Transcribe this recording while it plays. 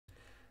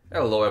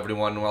Hello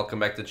everyone, welcome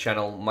back to the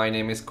channel. My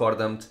name is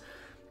Cordumt.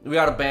 We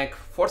are back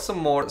for some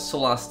more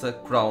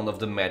Solasta Crown of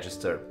the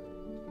Magister.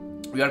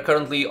 We are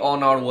currently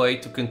on our way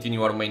to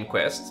continue our main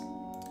quest,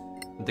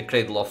 the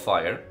Cradle of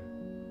Fire.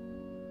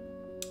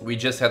 We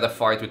just had a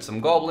fight with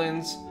some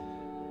goblins.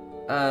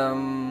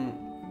 And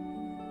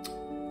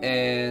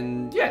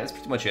yeah, that's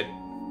pretty much it.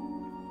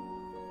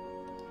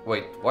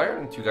 Wait, why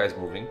aren't you guys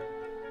moving?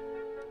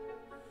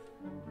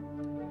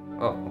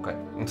 Oh, okay.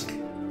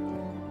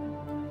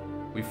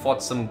 We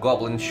fought some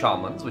goblin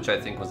shamans, which I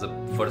think was the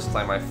first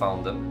time I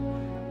found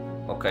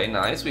them. Okay,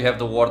 nice. We have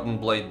the Warden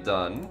Blade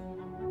done.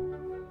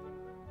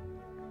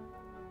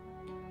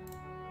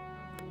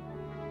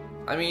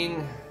 I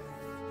mean,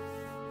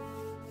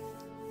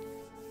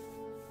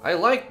 I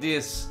like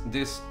this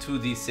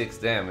 2d6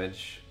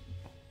 damage.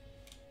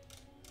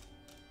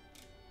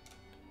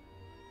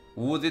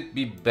 Would it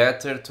be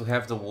better to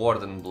have the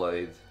Warden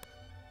Blade?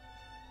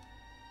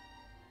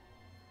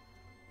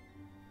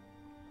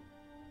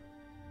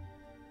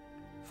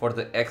 For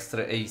the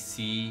extra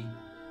AC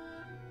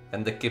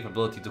and the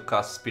capability to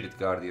cast Spirit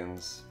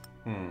Guardians.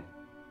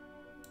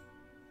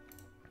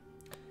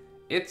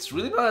 It's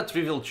really not a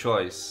trivial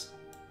choice.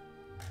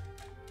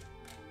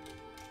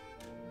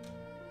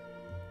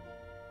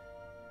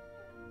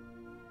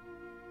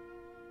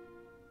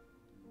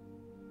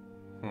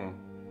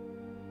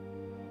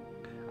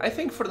 I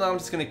think for now I'm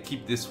just gonna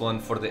keep this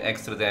one for the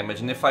extra damage,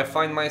 and if I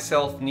find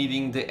myself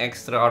needing the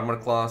extra armor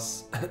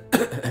class,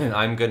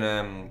 I'm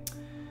gonna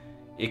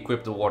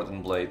equip the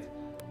Warden Blade.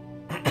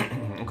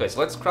 Okay, so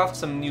let's craft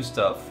some new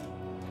stuff.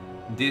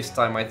 This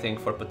time I think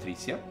for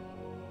Patricia.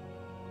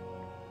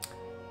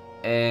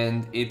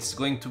 And it's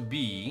going to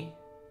be,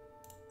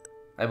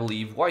 I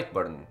believe,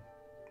 Whiteburn.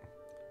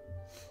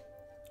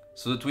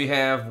 So that we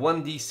have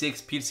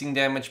 1d6 piercing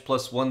damage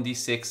plus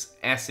 1d6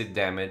 acid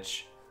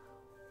damage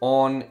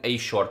on a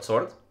short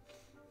sword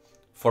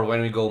for when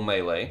we go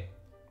melee.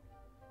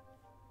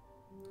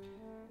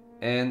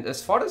 And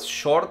as far as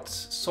short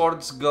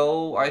swords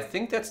go, I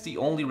think that's the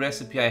only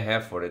recipe I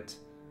have for it.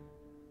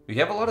 We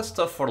have a lot of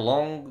stuff for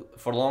long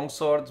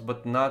swords,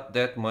 but not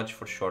that much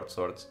for short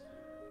swords.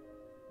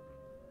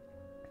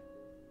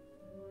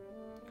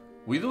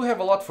 We do have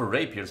a lot for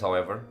rapiers,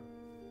 however.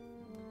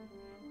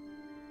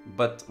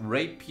 But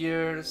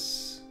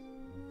rapiers...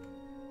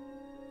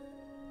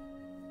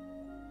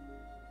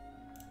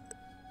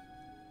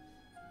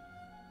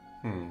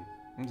 Let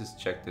me just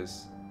check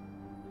this.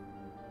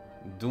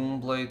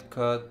 Doomblade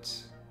Cut,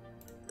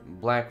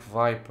 Black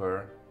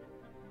Viper.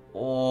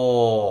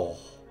 Oh,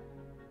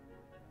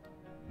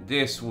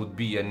 this would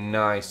be a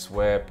nice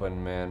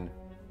weapon, man.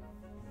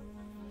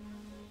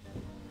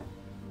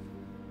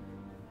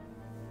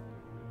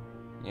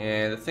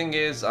 Yeah, the thing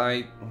is,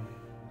 I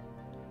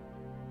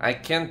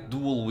can't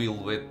dual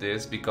wield with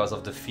this because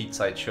of the feats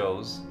I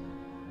chose,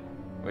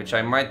 which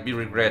I might be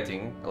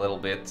regretting a little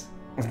bit.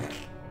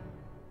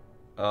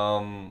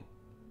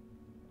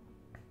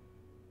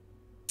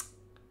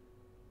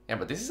 Yeah,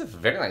 but this is a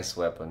very nice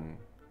weapon.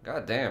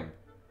 God damn.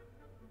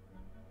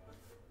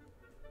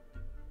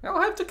 I'll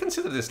have to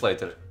consider this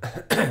later.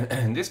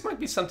 This might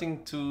be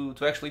something to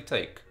actually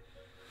take.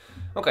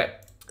 Okay.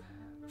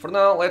 For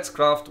now, let's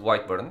craft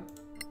Whiteburn.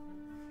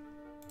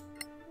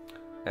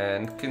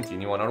 And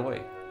continue on our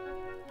way.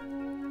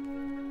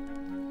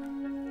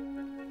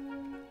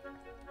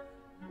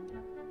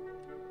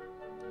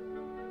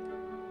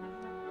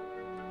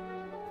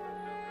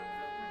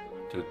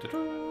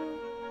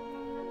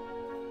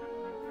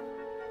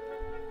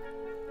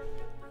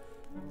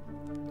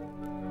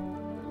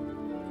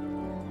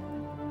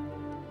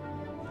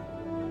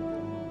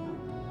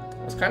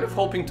 I was kind of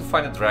hoping to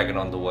find a dragon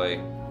on the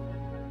way.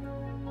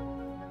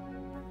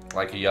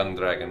 Like a young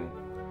dragon.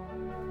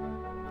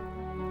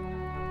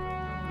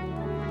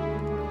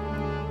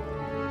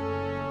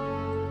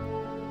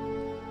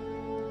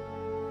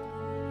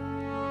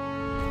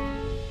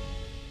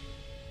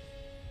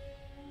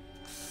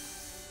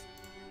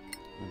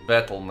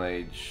 Battle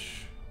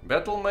Mage.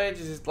 Battle Mage,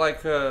 is it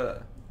like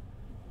a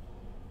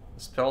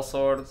spell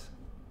sword?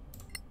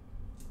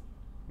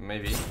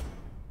 Maybe.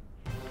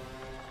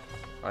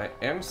 I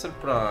am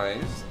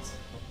surprised.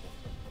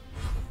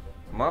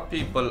 My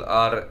people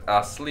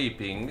are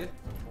sleeping.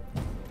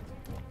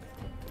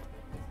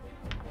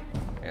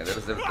 Yeah,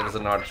 there's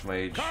an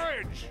Archmage.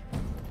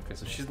 Okay,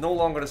 so she's no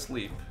longer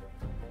asleep.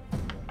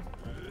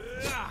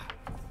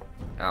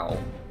 Ow.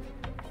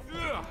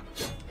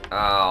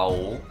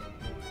 Ow.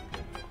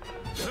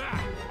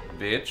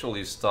 Bitch, will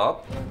you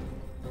stop?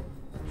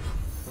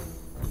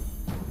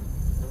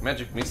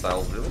 Magic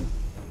missiles, really?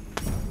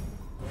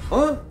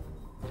 Huh?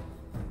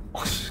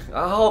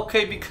 Oh,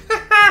 okay, because...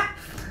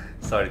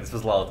 Sorry, this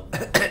was loud.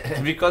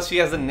 Because she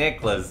has a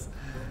necklace.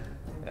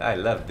 I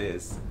love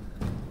this.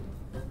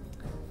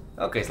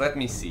 Okay, so let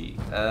me see.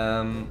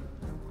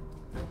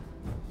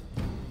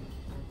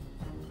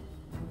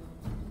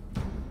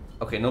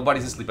 Okay,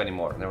 nobody's asleep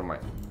anymore. Never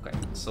mind. Okay,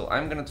 so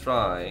I'm gonna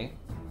try...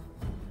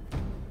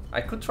 I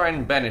could try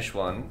and banish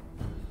one,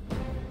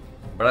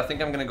 but I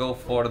think I'm gonna go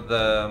for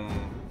the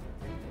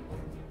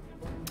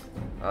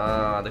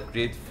Ah, the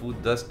create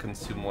food does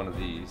consume one of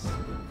these.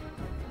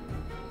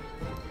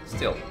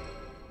 Still.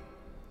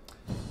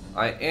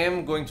 I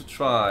am going to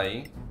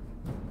try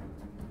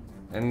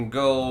and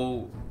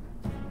go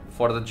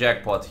for the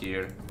jackpot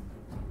here.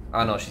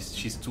 Ah no,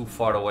 she's too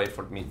far away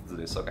for me to do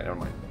this. Okay, never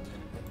mind.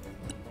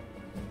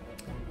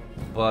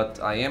 But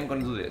I am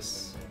gonna do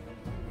this.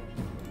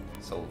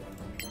 So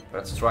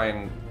let's try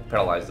and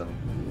paralyze them.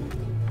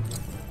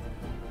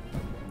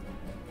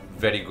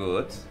 Very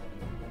good.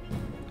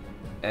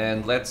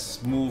 And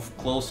let's move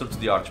closer to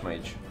the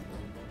Archmage.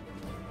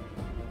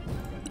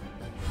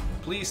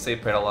 Please stay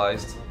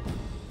paralyzed.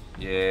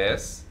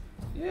 Yes.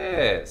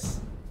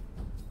 Yes.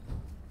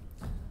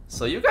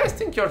 So you guys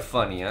think you're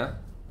funny, huh?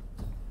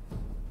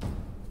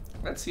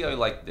 Let's see how you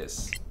like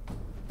this.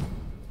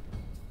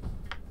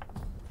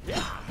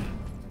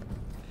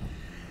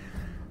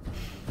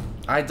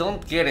 I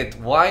don't get it.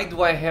 Why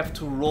do I have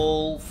to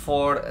roll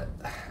for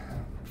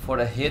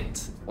a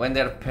hit when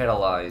they're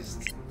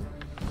paralyzed?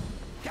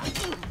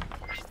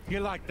 You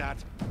like that?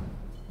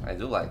 I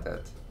do like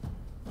that.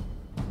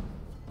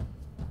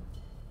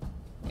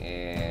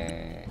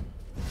 Yeah.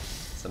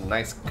 Some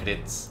nice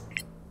crits.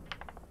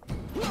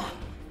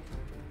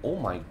 Oh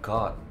my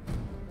god.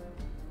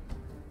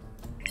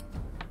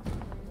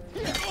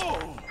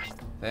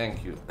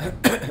 Thank you.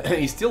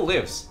 He still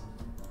lives.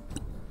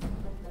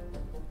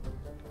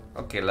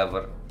 Okay,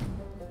 lever.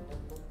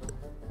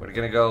 We're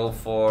gonna go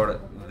for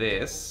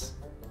this.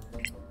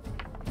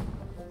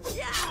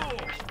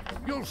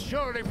 You'll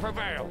surely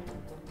prevail.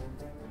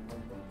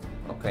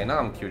 Okay, now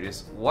I'm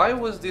curious. Why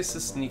was this a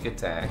sneak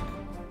attack?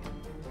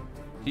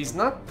 He's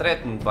not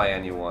threatened by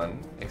anyone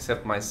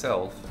except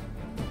myself.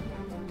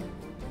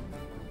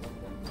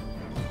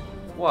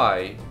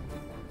 Why?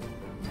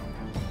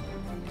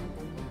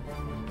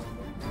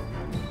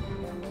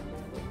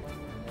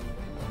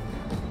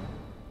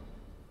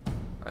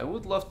 I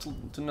would love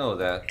to know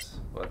that,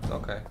 but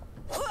okay.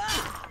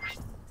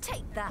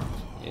 Take that.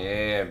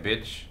 Yeah,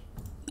 bitch.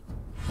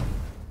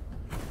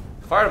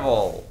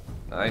 Fireball!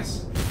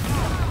 Nice.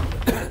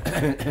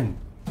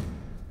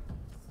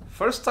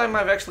 First time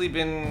I've actually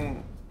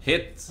been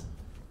hit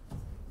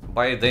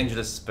by a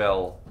dangerous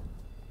spell.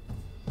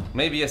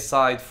 Maybe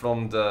aside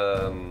from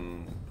the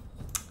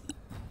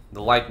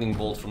lightning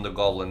bolt from the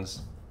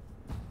goblins.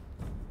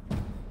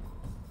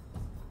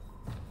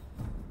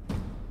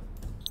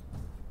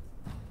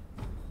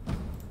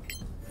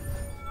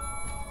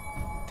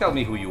 Tell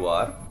me who you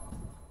are.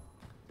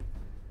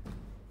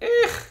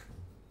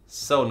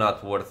 So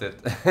not worth it.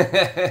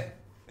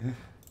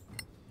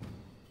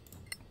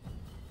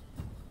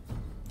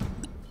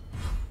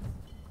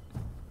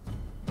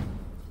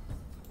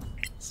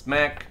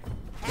 Smack.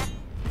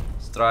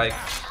 Strike.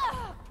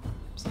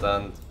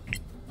 Stunned.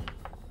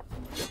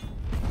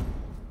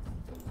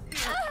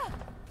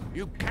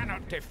 You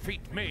cannot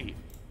defeat me.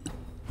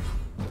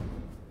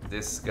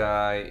 This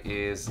guy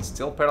is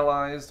still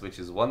paralyzed, which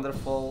is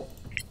wonderful.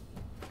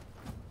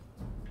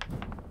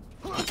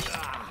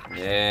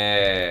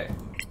 Yeah.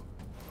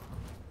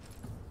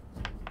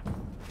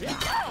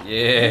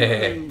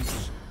 Yeah.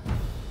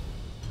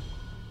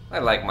 I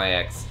like my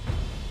axe.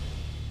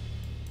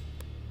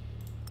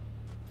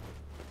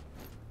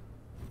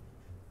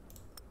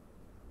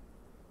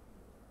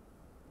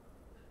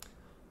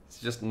 It's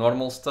just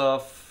normal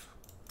stuff.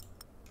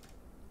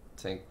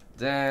 Take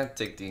that,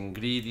 take the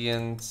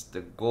ingredients,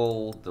 the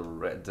gold,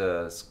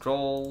 the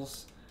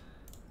scrolls.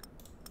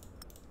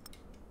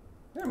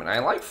 Yeah, man, I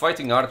like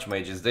fighting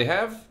archmages. They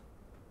have...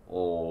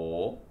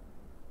 Oh...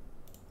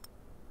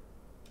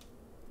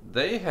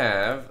 They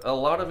have a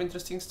lot of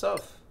interesting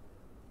stuff.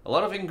 A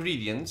lot of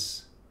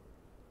ingredients.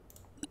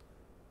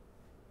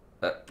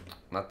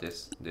 Not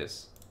this.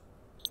 This.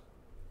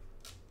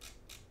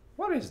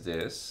 What is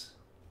this?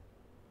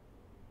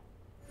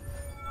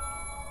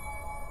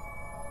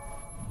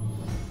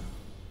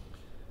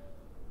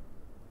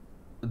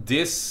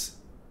 This...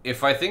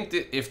 If I think...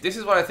 If this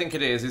is what I think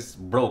it is, it's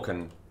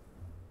broken.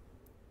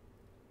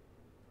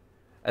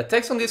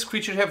 Attacks on this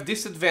creature have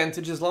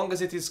disadvantage as long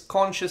as it is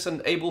conscious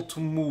and able to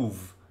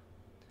move.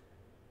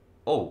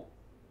 Oh.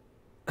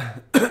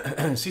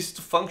 Ceases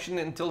to function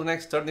until the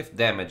next turn if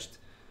damaged.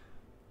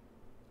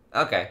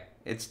 Okay.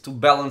 It's to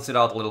balance it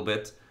out a little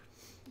bit.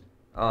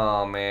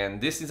 Oh man.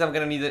 This is I'm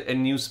gonna need a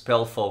new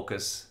spell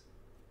focus.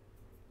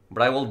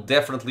 But I will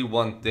definitely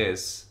want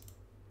this.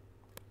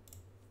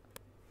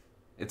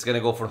 It's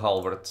gonna go for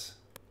Halbert.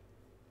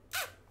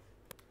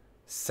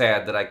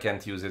 Sad that I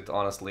can't use it,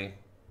 honestly.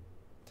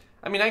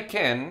 I mean, I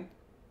can.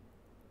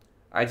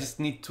 I just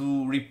need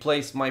to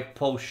replace my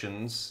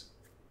potions.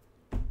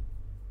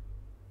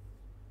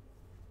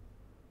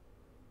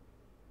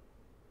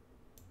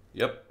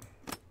 Yep.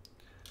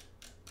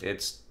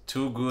 It's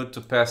too good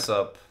to pass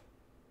up.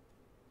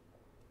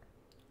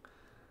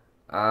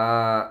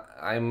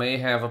 I may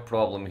have a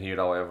problem here,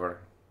 however.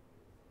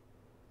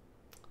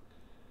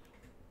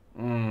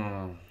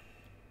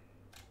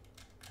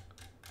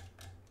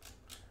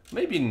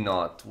 Maybe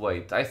not.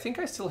 Wait, I think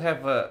I still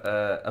have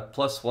a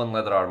 +1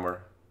 leather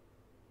armor.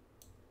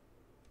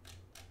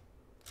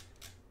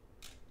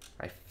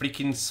 I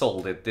freaking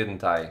sold it,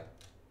 didn't I?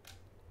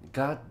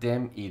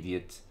 Goddamn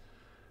idiot.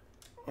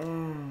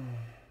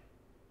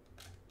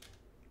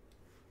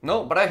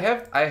 No, but I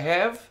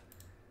have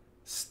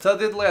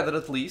studded leather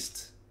at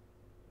least.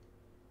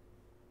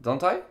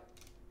 Don't I?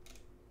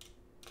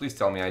 Please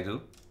tell me I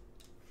do.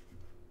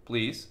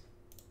 Please.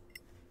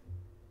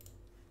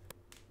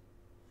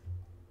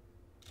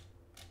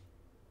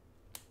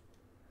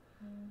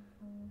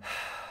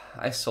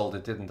 I sold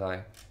it, didn't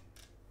I?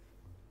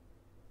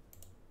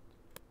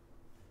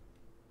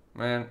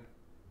 Man.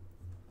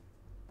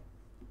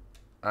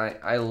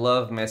 I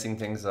love messing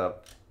things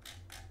up.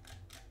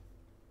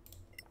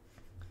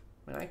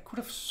 Man, I could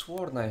have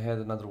sworn I had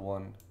another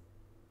one.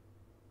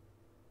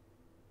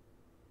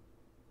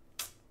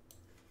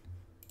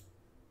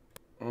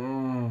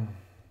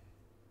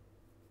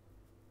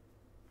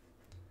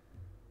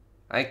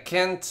 I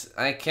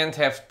can't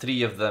have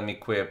 3 of them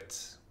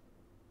equipped.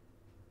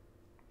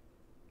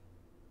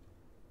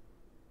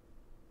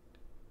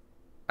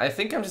 I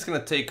think I'm just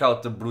gonna take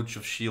out the Brooch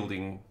of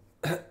Shielding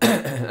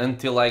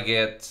until I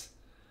get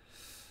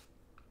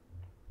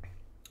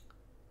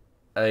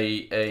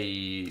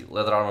a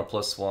leather armor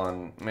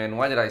 +1. Man,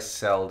 why did I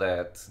sell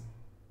that?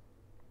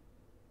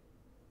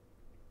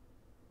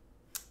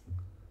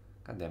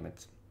 God damn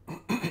it.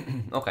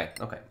 Okay.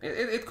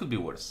 It could be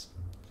worse.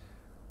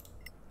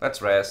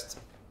 Let's rest.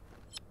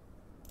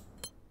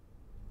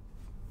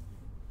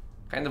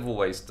 Kind of a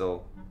waste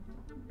though.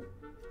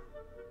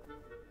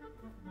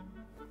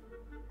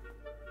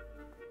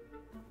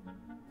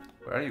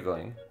 Where are you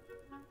going?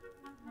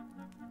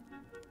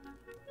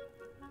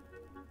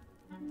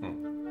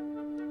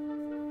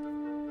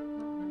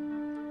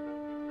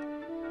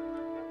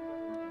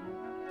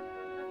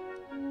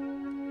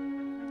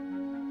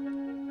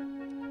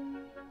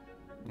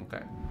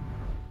 Okay.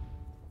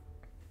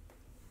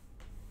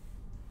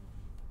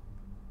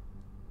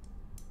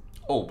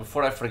 Oh,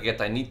 before I forget,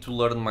 I need to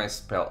learn my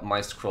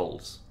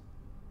scrolls.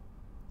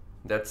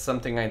 That's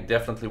something I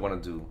definitely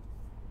want to do.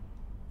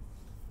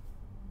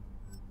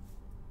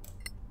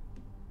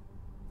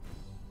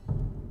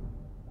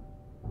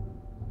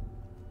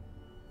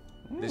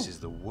 This is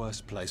the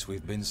worst place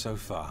we've been so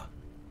far.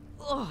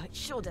 Oh, it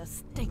sure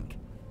does stink.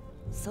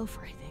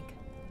 Sulfur, I think.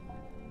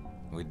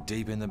 We're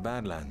deep in the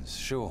Badlands,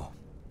 sure.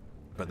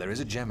 But there is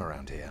a gem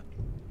around here.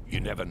 You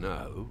never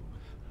know.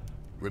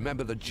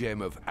 Remember the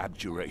gem of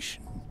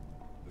abjuration?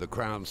 The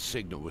Crown's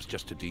signal was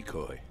just a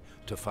decoy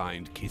to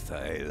find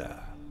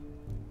Kithaela.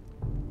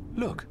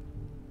 Look,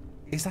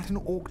 is that an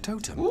orc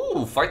totem?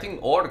 Ooh, fighting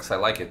orcs, I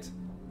like it.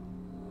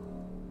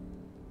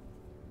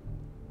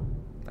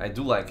 I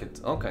do like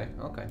it. Okay.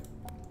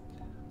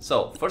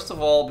 So, first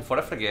of all, before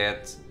I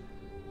forget,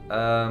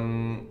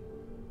 I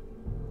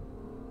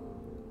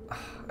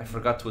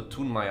forgot to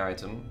attune my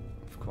item,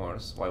 of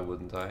course, why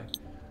wouldn't I?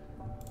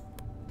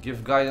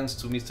 Give guidance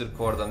to Mr.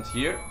 Cordant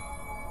here.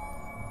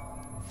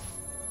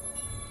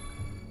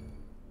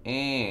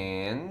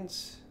 And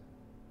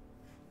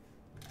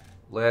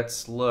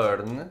let's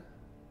learn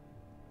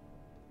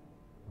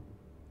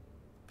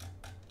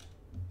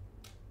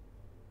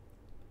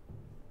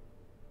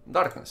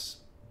darkness.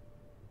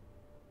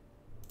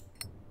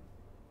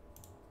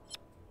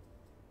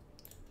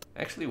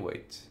 Actually,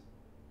 wait.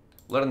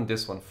 Learn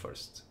this one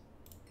first.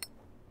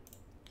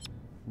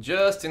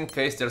 Just in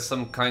case there's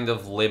some kind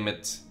of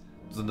limit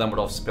to the number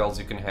of spells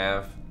you can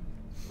have.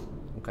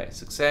 Okay,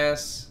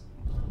 success.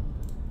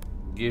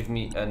 Give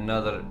me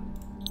another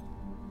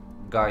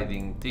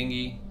guiding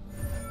thingy.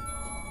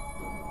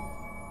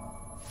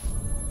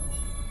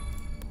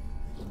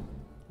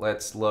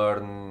 Let's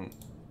learn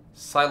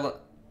silent.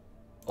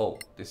 Oh,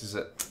 this is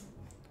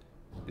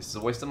a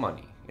waste of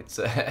money. It's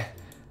a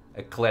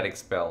cleric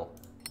spell.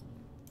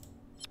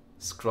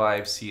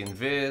 Scribe, see, and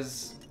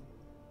viz.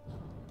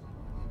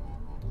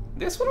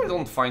 This one I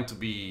don't find to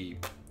be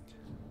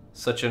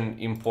such an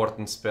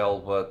important spell,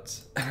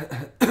 but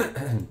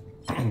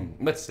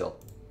but still.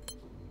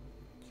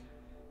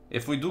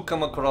 If we do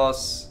come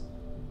across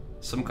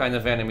some kind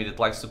of enemy that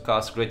likes to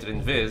cast Greater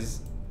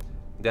Invis,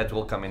 that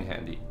will come in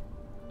handy.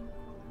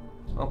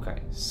 Okay,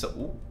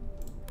 so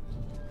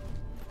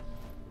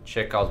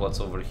check out what's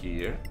over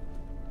here.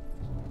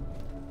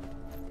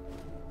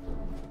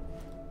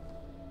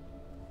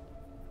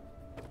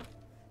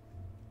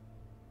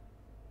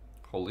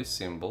 Holy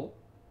symbol.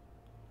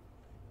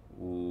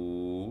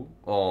 Ooh.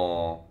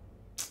 Oh.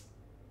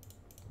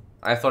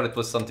 I thought it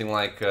was something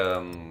like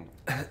a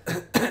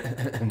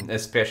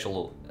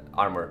special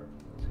armor,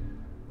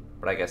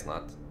 but I guess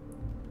not.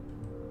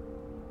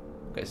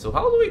 Okay, so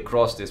how do we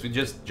cross this? We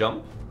just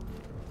jump?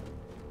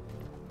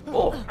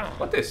 Oh,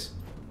 what is?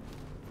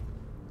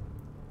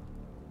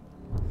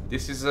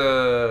 This is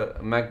a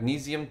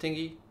magnesium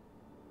thingy?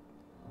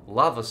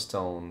 Lava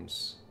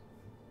stones.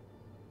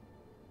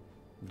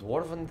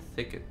 Dwarven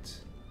thicket.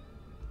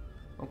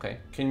 Okay,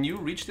 can you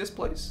reach this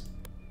place?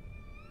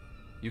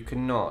 You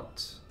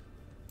cannot.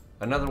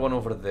 Another one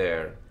over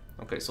there.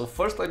 Okay, so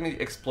first let me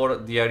explore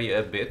the area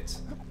a bit,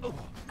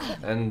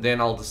 and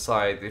then I'll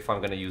decide if I'm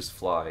gonna use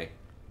fly.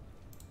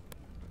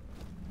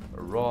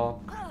 A rock.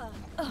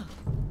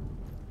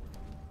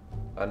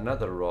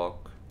 another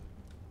rock.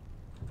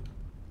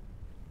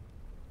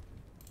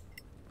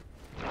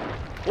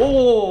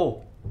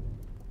 Oh!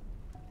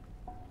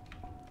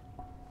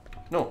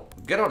 No,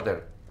 get out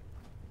there.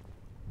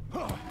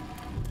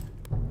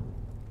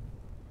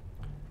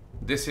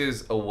 This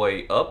is a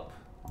way up,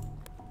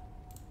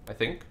 I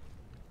think.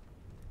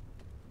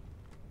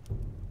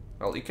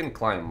 Well, you can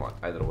climb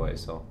either way,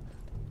 so.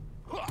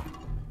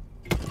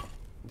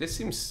 This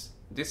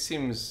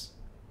seems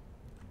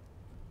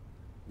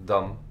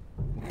dumb.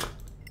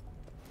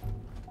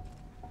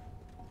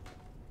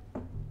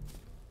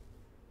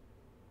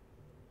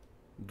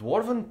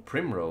 Dwarven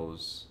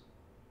primrose.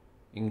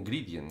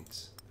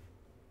 Ingredient.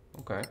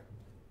 Okay.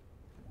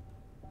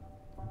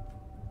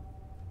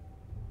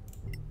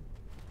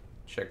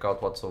 Check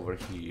out what's over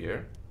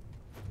here.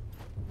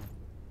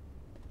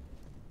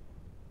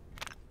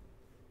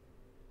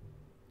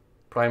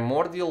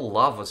 Primordial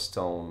lava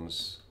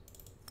stones.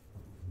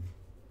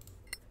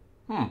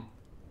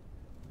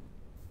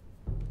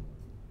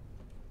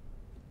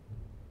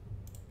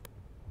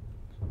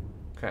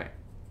 Okay.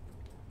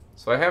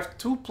 So I have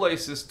 2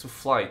 places to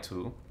fly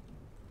to.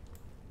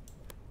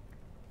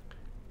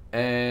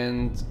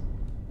 And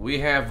we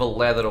have a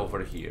ladder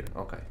over here.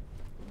 Okay.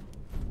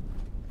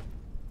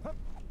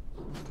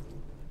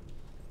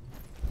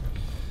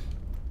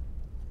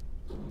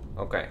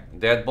 Okay.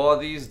 Dead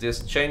bodies,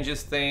 this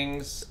changes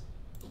things.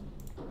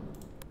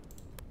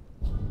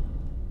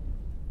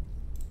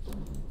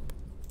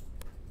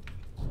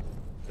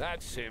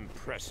 That's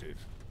impressive.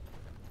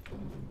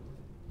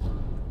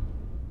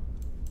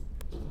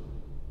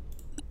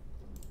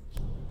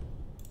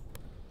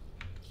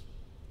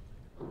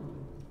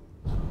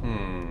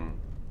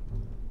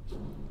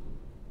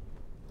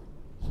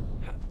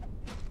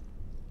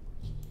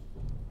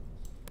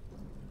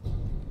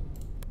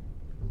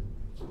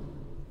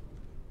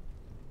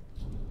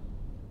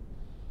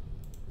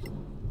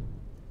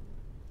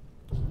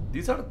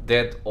 These are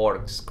dead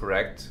orcs,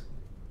 correct?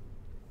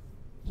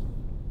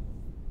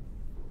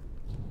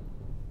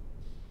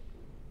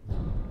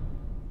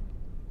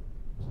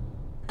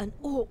 An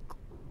orc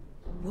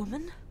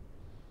woman?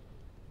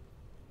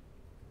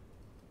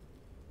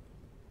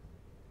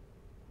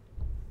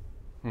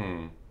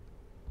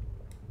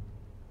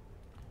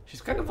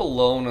 She's kind of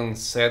alone and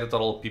sad that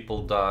all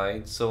people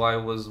died, so I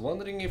was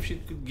wondering if she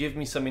could give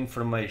me some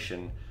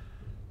information.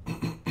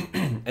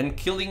 And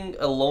killing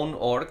a lone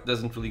orc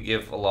doesn't really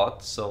give a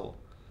lot, so...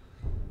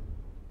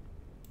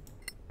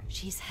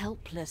 She's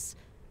helpless.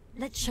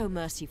 Let's show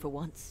mercy for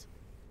once.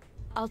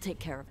 I'll take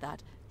care of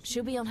that.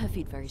 She'll be on her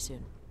feet very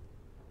soon.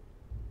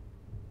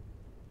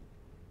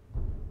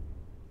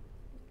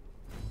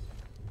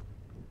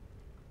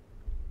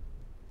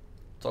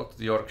 Talk to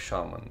the orc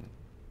shaman.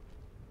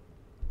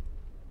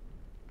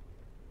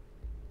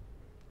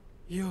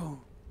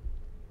 You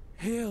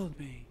healed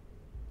me.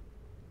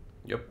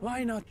 Yep.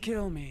 Why not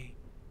kill me?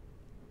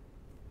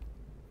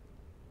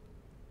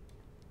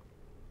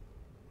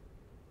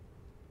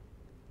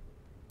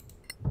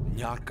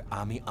 Nyak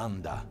Ami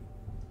Anda.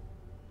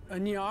 A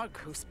Nyark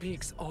who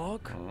speaks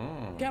Orc?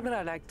 Gebra,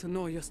 I'd like to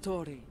know your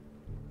story.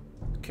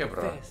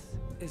 Kebra. This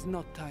is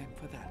not time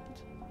for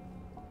that.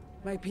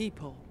 My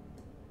people,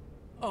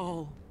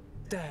 all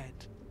dead.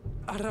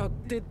 Arok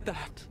did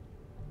that.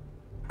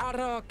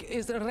 Arok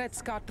is a Red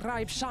Scar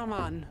tribe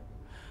shaman.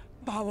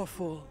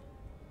 Powerful.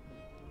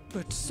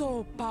 But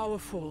so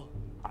powerful,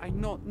 I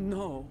not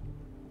know.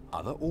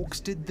 Other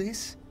orcs did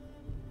this?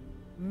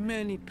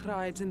 Many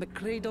tribes in the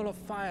Cradle of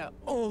Fire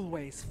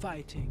always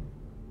fighting.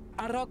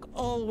 Arok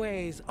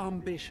always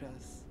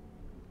ambitious.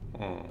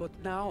 But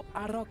now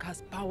Arok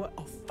has power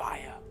of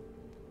fire.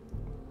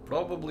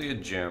 Probably a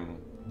gem.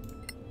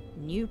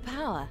 New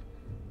power.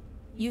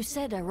 You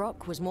said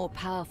Arok was more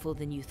powerful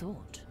than you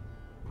thought.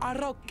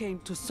 Arok came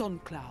to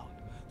Suncloud,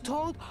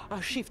 told a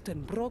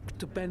chieftain Brok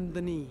to bend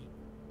the knee.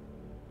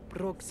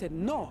 Brok said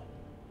no.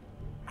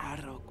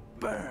 Arok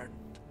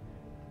burned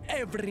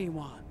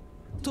everyone,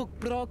 took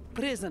Brok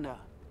prisoner.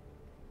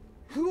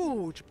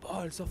 Huge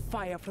balls of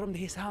fire from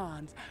his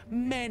hands,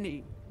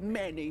 many,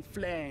 many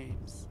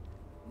flames.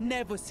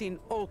 Never seen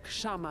Oak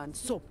Shaman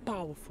so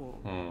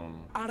powerful.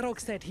 Arok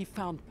said he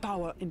found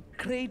power in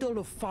Cradle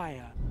of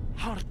Fire,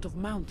 Heart of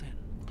Mountain.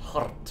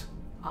 Heart.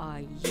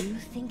 Are you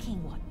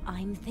thinking what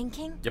I'm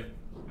thinking? Yep.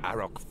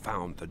 Arok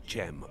found the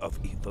gem of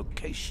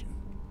evocation.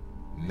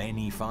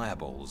 Many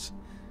fireballs.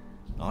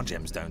 Our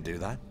gems don't do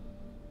that.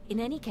 In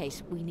any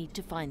case, we need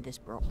to find this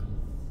Brok.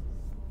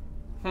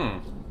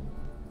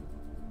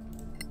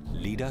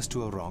 Lead us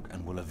to a rock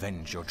and we'll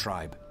avenge your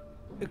tribe.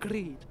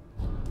 Agreed.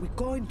 We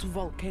go into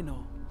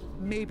Volcano,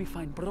 maybe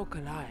find Brok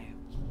alive.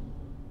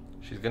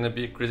 She's gonna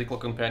be a critical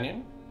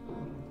companion?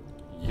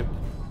 Yep.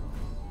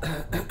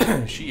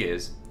 She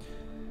is.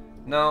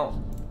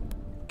 Now,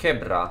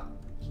 Kebra.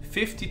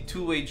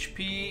 52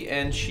 HP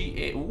and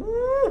she...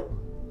 Ooh!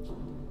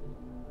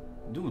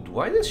 Dude,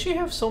 why does she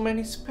have so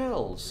many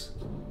spells?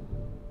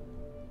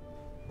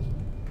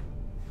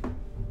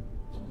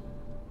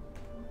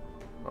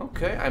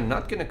 Okay, I'm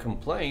not gonna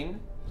complain.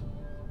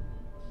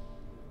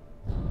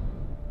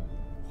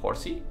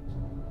 Horsey?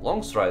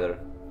 Longstrider.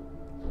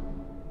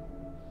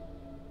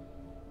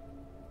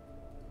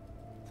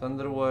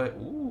 Thunderwave.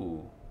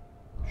 Ooh.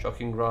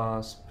 Shocking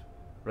Grasp.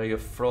 Ray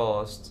of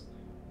Frost.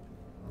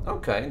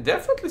 Okay,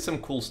 definitely some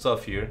cool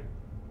stuff here.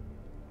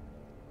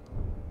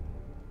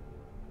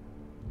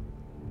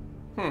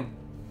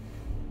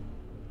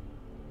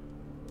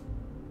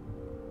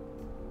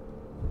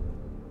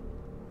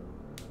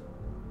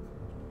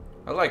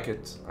 I like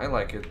it. I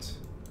like it.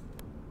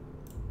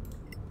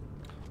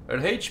 Her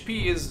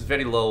HP is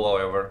very low,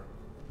 however.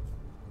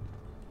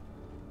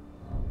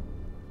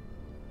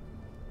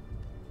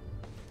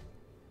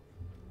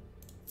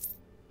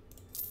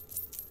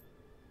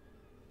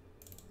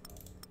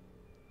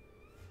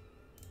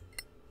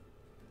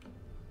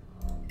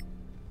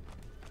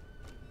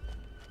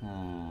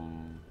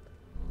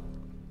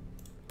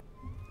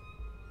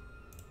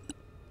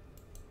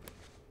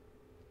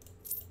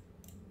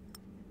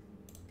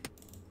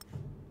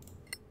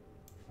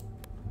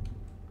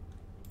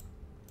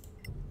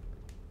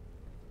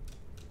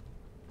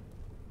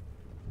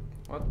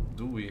 What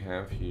do we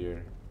have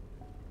here?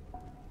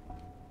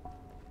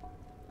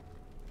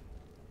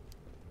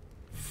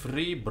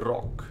 Free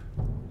Brock.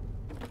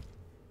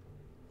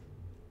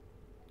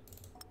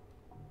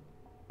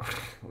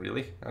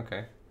 Really?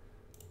 Okay.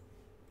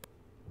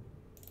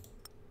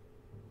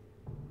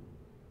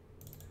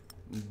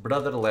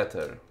 Brother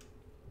Letter.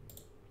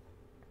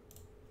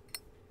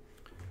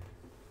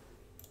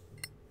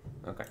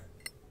 Okay.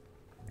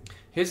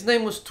 His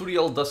name was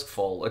Turiel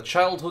Duskfall. A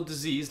childhood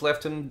disease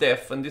left him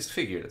deaf and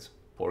disfigured.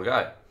 Poor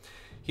guy.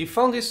 He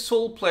found his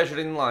sole pleasure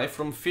in life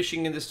from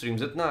fishing in the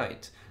streams at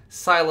night.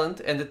 Silent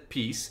and at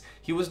peace,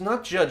 he was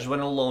not judged when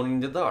alone in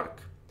the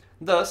dark.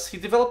 Thus, he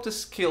developed a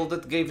skill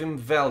that gave him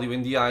value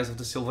in the eyes of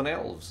the Sylvan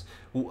Elves,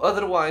 who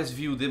otherwise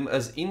viewed him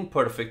as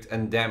imperfect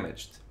and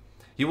damaged.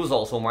 He was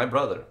also my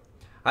brother.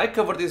 I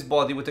covered his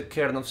body with a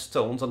cairn of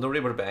stones on the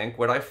riverbank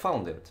where I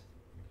found it.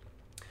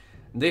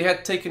 They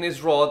had taken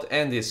his rod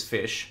and his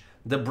fish,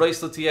 the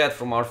bracelet he had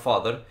from our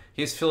father,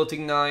 his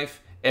filleting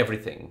knife,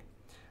 everything.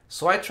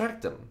 So I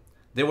tracked them.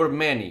 They were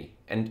many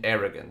and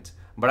arrogant,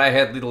 but I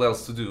had little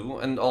else to do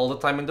and all the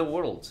time in the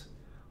world.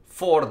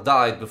 4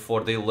 died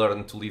before they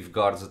learned to leave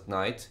guards at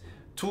night,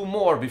 2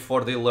 more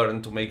before they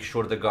learned to make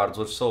sure the guards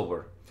were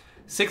sober.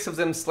 6 of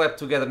them slept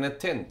together in a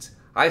tent.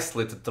 I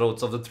slit the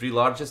throats of the 3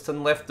 largest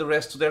and left the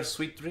rest to their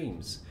sweet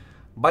dreams.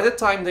 By the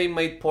time they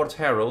made Port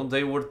Harrow,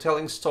 they were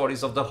telling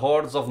stories of the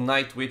hordes of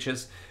night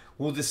witches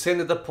who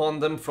descended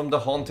upon them from the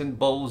haunted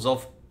bows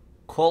of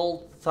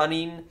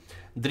Colthanin,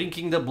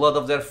 drinking the blood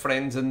of their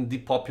friends and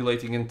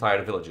depopulating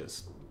entire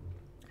villages.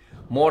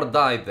 More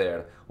died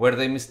there, where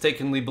they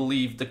mistakenly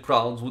believed the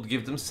crowds would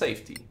give them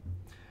safety.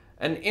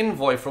 An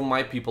envoy from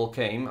my people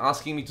came,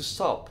 asking me to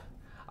stop.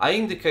 I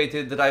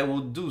indicated that I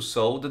would do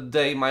so the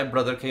day my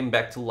brother came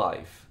back to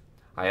life.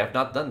 I have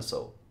not done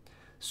so.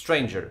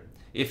 Stranger,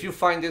 if you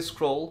find this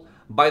scroll,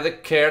 by the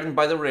cairn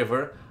by the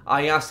river,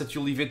 I ask that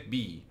you leave it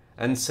be,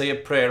 and say a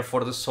prayer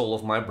for the soul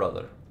of my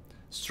brother.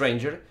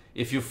 Stranger,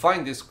 if you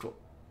find this scroll...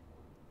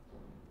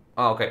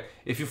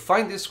 If you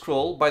find this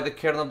scroll by the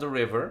cairn of the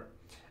river,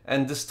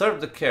 and disturb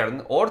the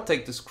cairn, or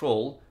take the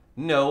scroll,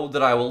 know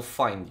that I will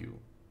find you.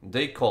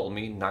 They call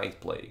me Night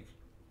Plague.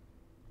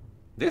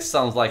 This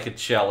sounds like a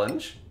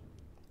challenge.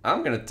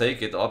 I'm gonna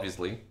take it,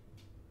 obviously.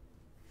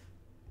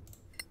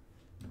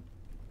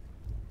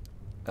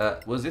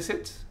 Was this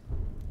it?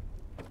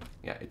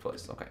 Yeah, it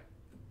was. Okay.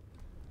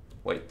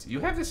 Wait,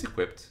 you have this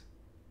equipped?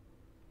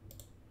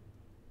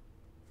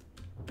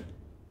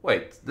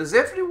 Wait, does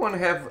everyone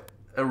have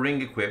a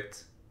ring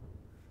equipped?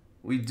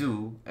 We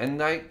do,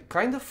 and I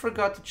kind of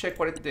forgot to check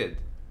what it did.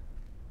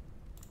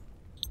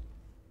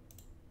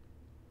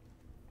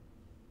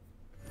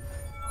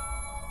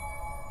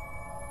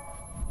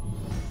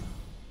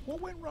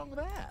 What went wrong with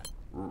that?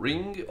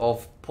 Ring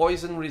of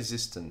Poison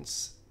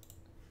Resistance.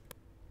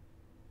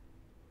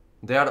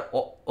 They are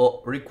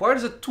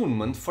requires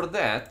attunement for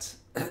that.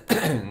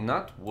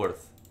 Not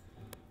worth.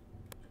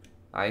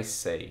 I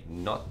say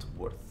not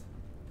worth.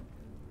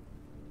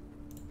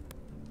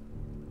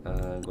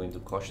 Going to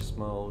cautious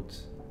mode.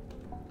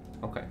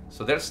 Okay,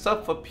 so there's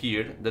stuff up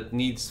here that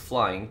needs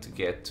flying to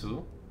get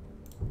to.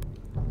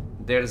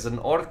 There's an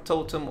orc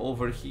totem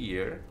over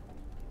here.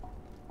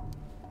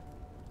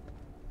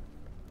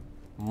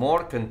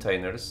 More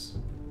containers.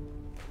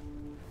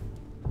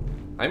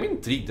 I'm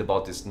intrigued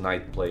about this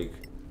Night Plague.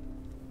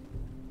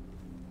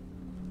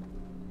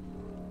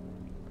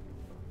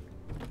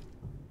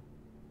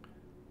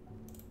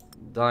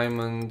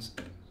 Diamond,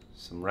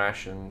 some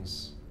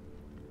rations.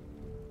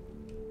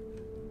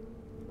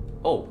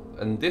 Oh,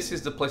 and this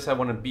is the place I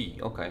want to be.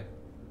 Okay.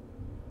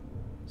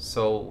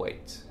 So,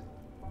 wait.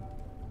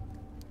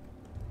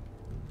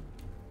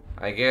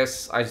 I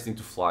guess I just need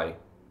to fly.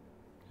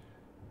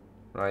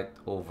 Right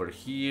over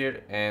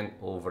here and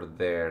over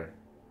there.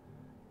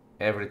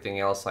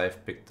 Everything else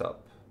I've picked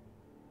up.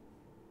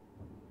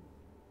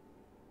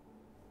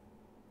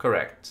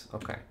 Correct.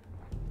 Okay.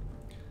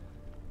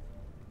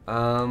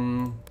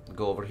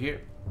 Go over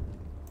here.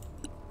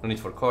 No need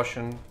for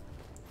caution.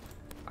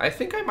 I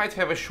think I might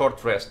have a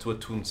short rest to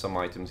attune some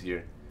items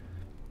here.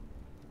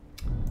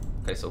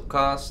 Okay, so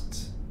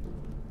cast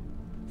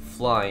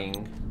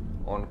flying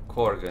on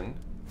Korgan.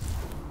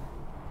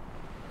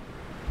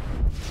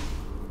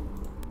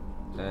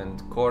 And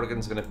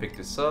Korgan's gonna pick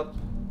this up.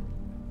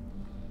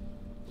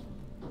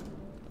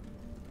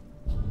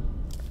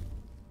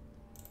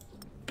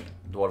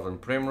 Dwarven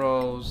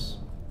Primrose.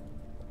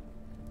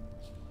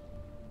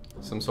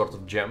 Some sort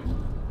of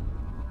gem.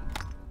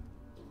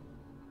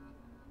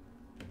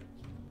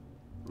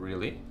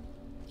 Really?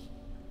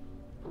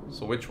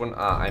 So which one?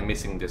 Ah, I'm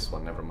missing this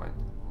one, never mind.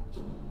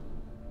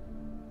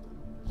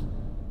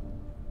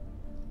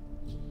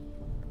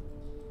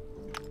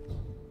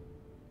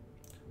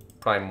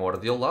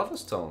 Primordial lava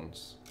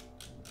stones.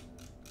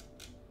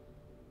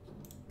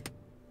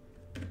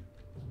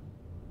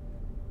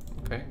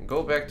 Okay,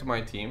 go back to my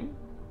team.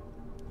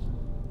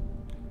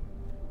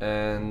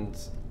 And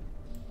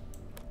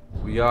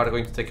we are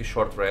going to take a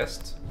short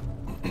rest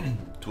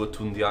to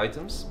attune the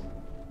items.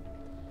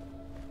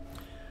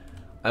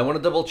 I want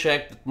to double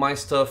check that my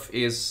stuff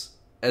is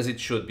as it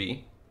should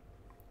be.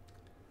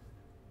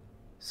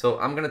 So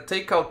I'm gonna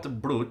take out the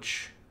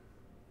brooch.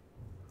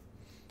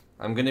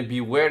 I'm gonna be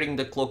wearing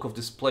the cloak of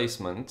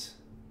displacement.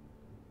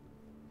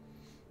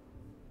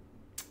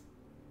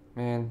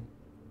 Man,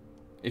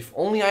 if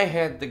only I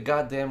had the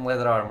goddamn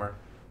leather armor.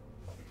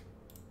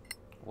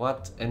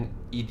 What an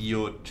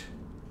idiot.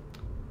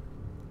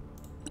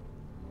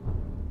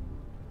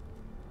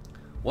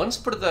 Once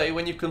per day,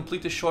 when you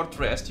complete a short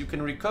rest, you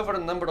can recover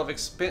a number of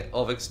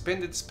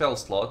expended spell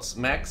slots,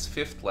 max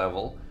 5th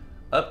level,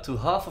 up to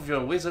half of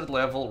your wizard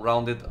level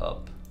rounded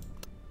up.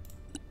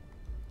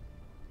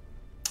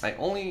 I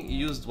only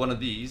used one of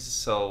these,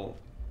 so...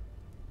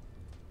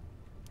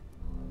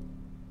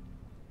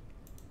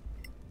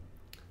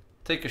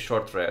 take a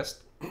short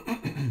rest.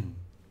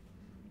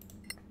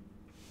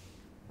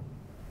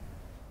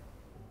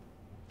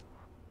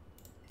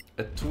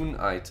 Attune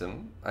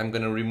item. I'm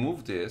gonna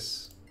remove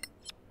this.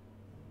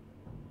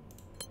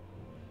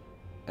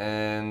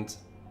 And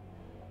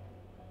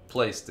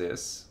place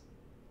this.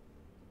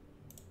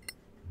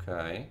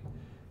 Okay.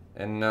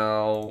 And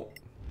now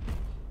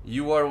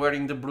you are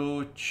wearing the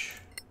brooch.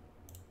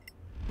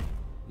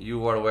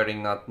 You are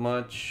wearing not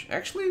much.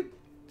 Actually,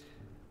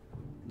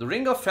 the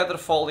ring of feather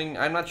falling,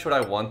 I'm not sure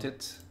I want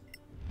it.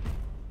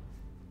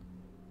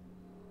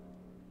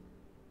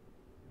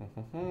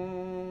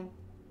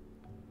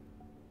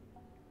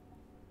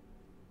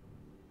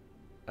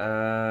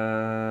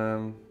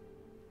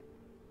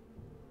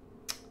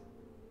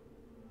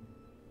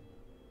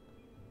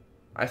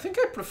 I think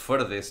I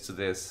prefer this to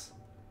this.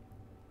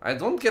 I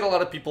don't get a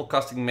lot of people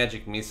casting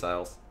magic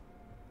missiles.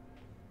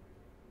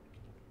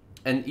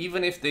 And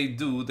even if they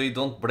do, they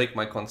don't break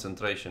my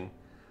concentration.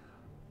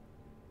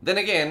 Then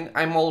again,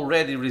 I'm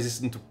already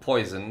resistant to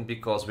poison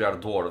because we are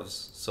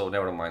dwarves, so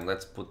never mind,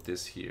 let's put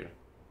this here.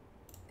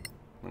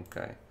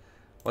 Okay.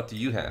 What do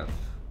you have?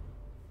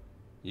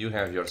 You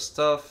have your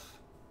stuff.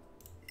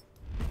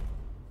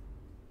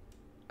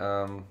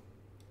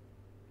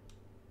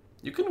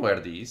 You can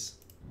wear these.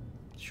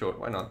 Sure,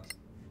 why not?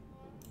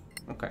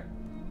 Okay.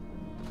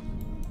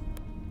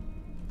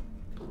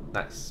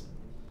 Nice.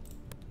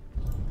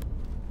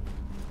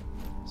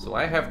 So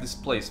I have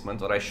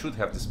displacement, or I should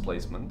have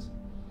displacement.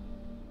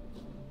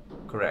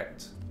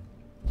 Correct.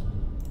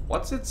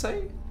 What's it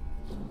say?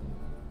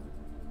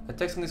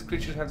 Attacks on this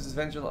creature has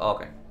disadvantage.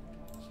 Okay.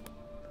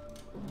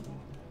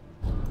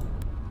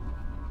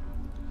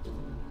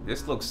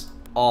 This looks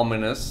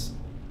ominous.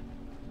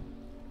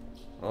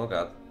 Oh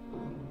god.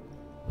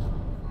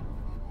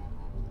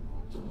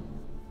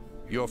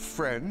 Your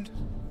friend?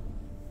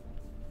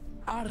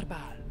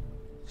 Arbal,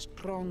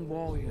 strong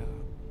warrior.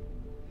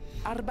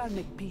 Arbal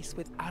make peace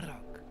with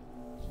Arok.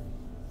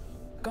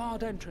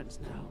 Guard entrance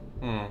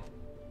now.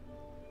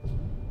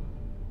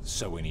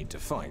 So we need to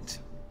fight.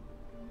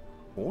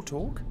 Or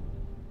talk?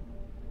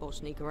 Or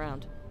sneak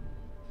around.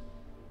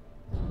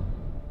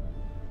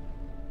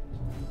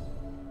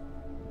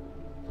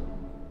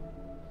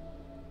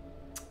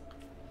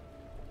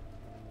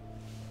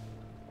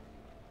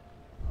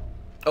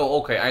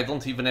 Oh, okay, I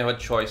don't even have a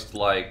choice to,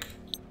 like,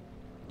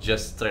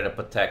 just straight up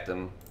attack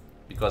them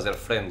because they're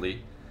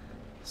friendly.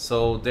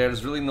 So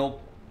there's really no...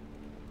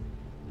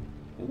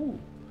 Ooh.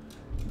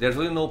 There's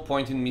really no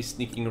point in me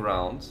sneaking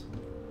around.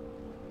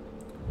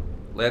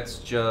 Let's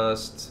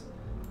just...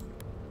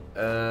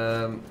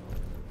 when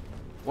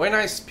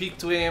I speak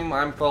to him,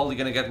 I'm probably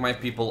gonna get my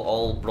people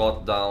all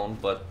brought down,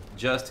 but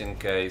just in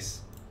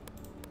case...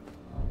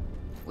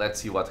 Let's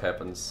see what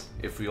happens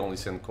if we only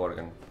send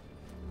Korgan.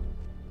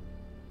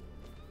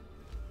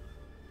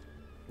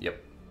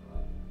 Yep.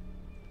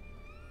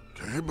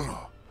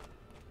 Cabra.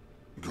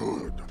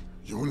 Good.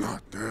 You're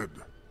not dead.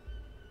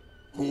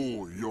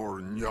 Who your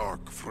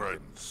Nyark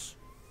friends?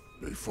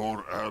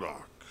 Before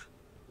Arak,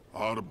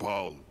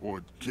 Arbal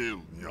would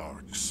kill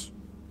Nyarks.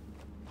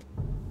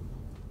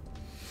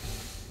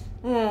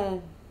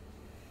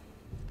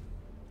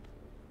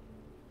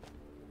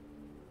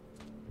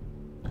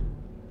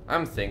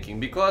 I'm thinking,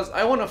 because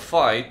I want to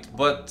fight,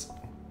 but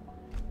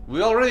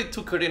we already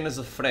took her in as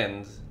a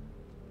friend.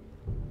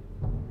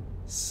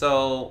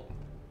 So...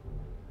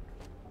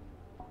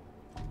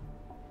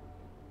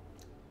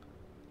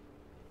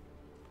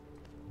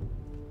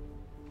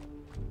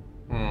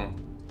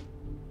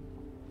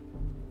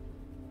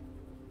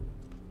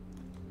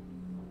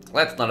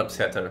 Let's not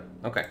upset her.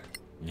 Okay.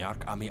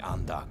 Njark ami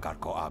anda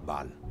karko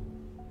abal.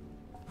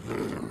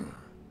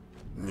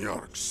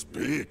 Nyark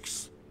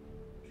speaks.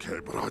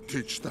 Kebra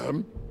teach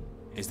them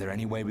Is there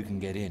any way we can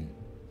get in?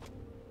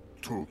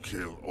 to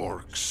kill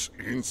orcs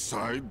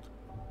inside?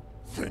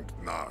 Think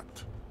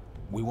not.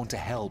 We want to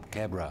help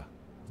Kebra.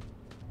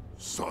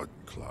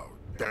 Suncloud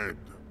dead.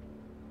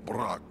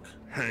 Brock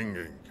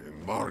hanging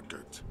in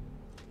market.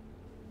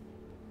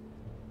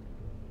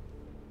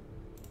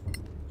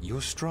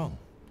 You're strong.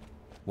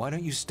 Why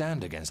don't you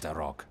stand against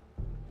Arok?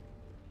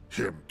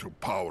 Him too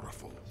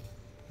powerful.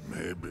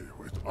 Maybe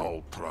with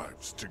all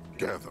tribes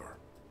together.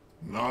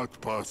 Not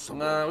possible.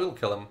 Nah, we'll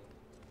kill him.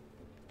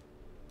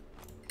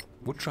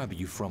 What tribe are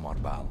you from,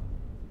 Arbal?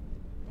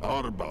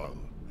 Arbal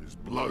is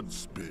blood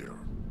spear.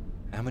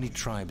 How many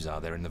tribes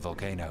are there in the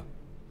volcano?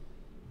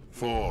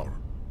 4.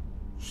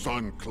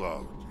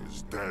 Suncloud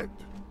is dead.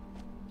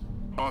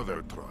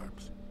 Other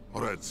tribes.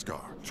 Red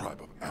Scar,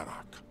 tribe of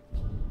Arak.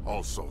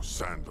 Also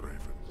Sandraven,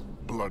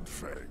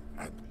 Bloodfang,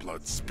 and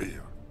Blood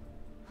Spear.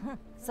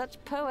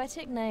 Such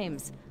poetic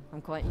names.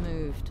 I'm quite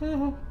moved.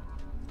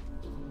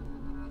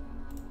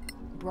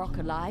 Brock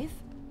alive?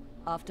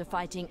 After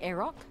fighting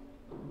Erok?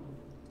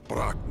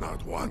 Brock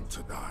not want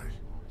to die.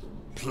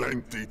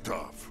 Plenty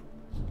tough.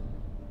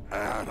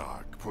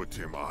 Arak put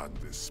him on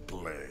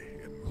display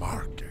in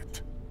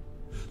market.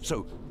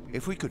 So,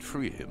 if we could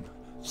free him,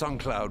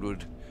 Suncloud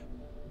would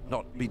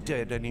not be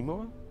dead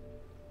anymore?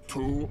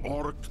 2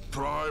 orc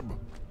tribe?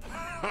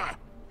 Ha!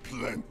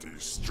 Plenty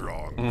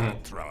strong,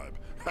 that tribe.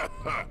 Ha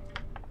ha!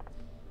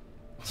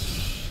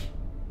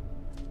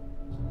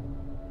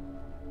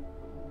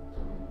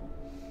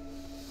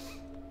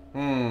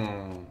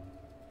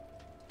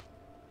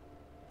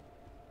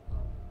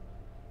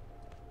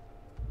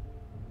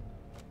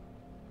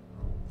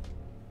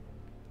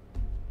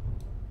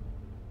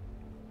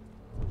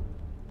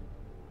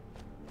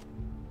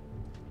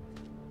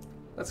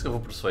 Let's go for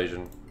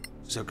persuasion.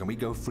 So can we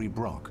go free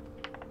Brock?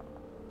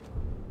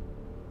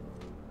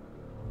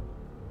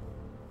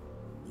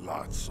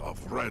 Lots of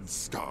Red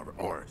Scar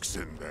orcs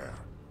in there.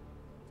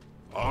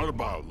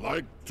 Arba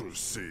like to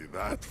see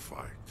that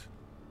fight.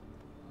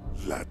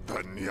 Let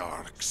the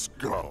Nyarks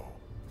go.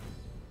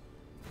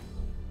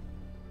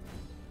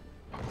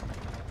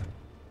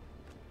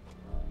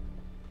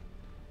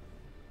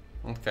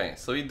 Okay,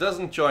 so he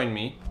doesn't join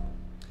me.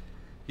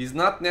 He's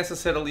not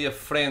necessarily a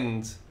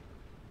friend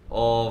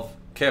of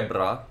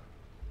Kebra.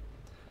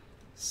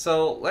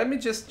 So let me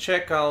just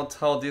check out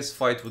how this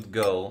fight would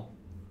go.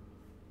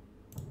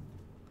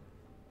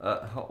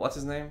 What's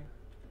his name?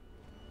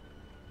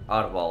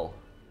 Arval.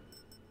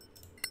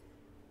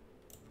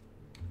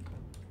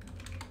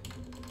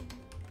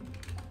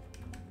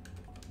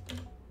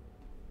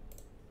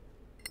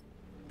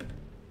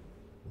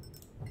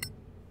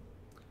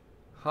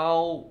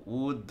 How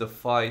would the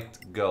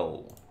fight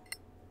go?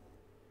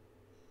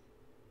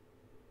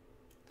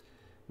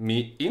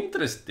 Me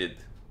interested.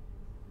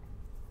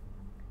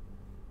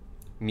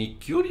 Me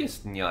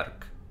curious,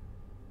 Nyark.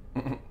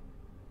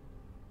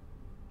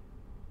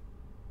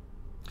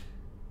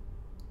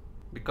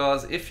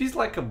 Because if he's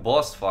like a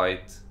boss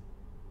fight,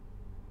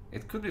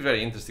 it could be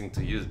very interesting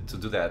to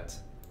do that.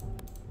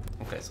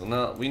 Okay, so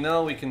now we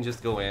know we can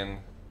just go in.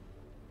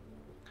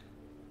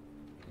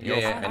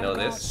 Yeah, I know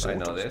this, I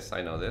know this,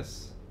 I know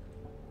this.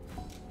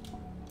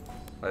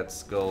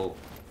 Let's go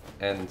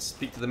and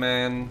speak to the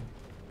man.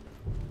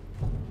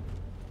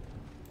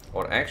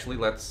 Or actually,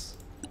 let's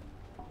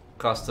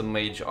custom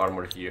mage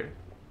armor here.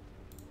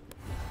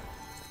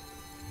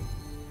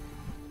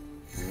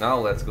 Now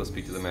let's go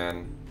speak to the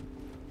man.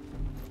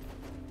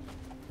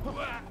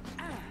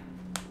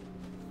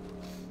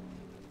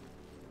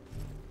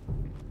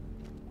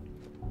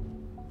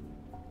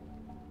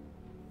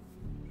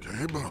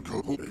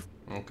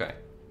 Okay.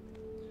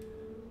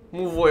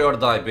 Move away or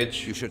die,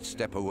 bitch. You should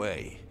step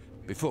away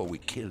before we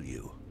kill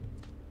you.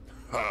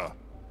 Ha!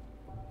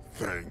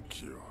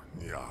 Thank you,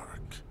 Nyark.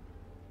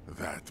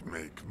 That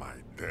make my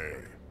day.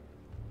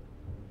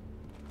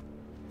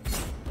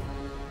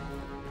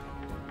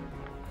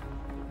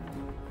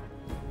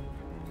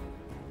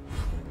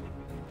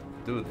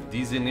 Dude,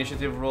 these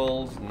initiative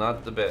rolls,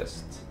 not the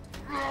best.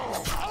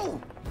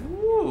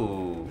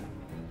 Ooh.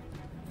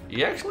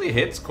 He actually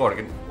hits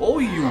Corgan. Oh,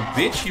 you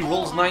bitch, he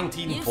rolls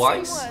 19 You've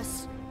twice? seen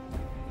worse.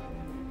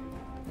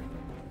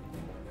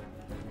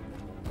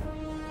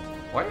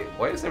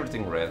 Why is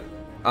everything red?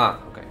 Ah,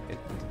 okay.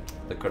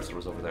 The cursor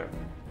was over there.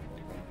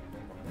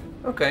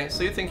 Okay,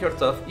 so you think you're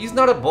tough. He's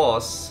not a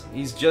boss.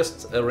 He's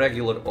just a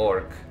regular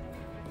orc.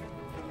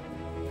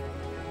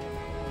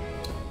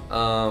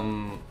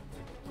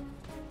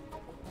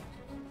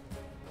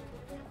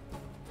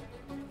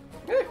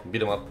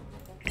 Beat him up.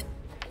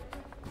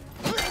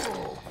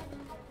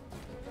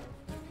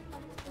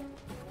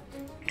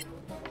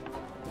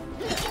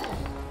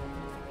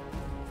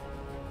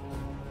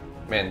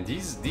 Man,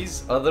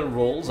 these other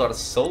rolls are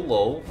so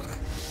low.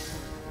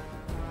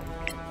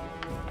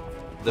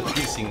 The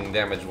piercing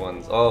damage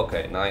ones. Oh,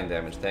 okay, 9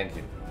 damage, thank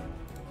you.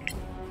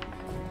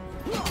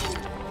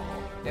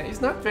 Yeah,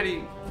 he's not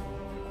very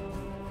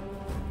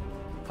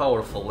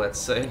powerful, let's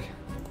say.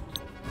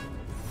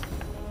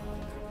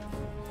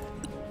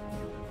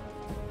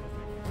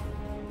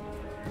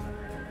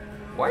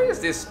 Why is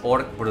this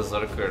Orc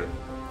Berserker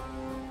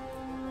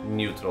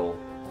neutral?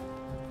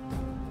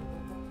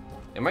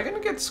 Am I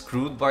gonna get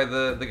screwed by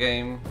the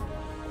game?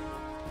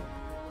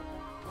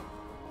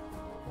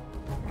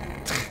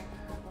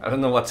 I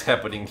don't know what's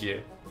happening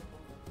here.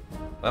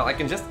 Well, I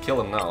can just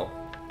kill him now.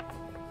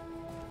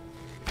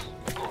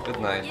 Good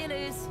night. You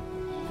lose.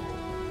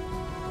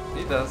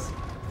 He does.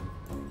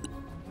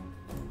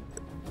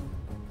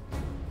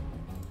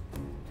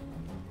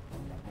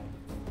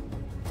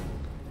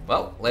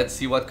 Well, let's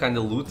see what kind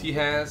of loot he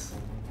has.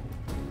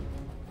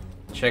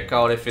 Check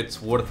out if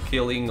it's worth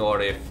killing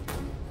or if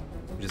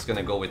I'm just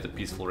gonna go with the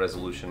peaceful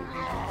resolution.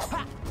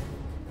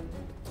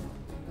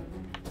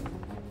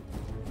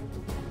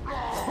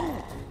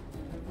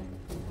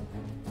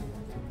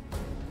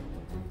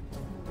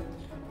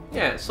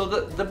 Yeah, so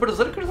the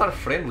berserkers are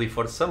friendly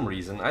for some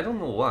reason, I don't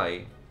know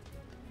why.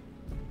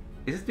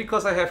 Is it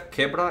because I have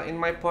Kebra in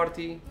my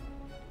party?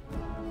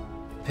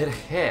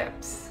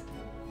 Perhaps.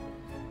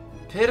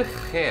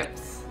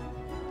 Perhaps.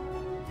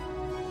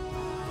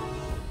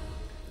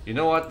 You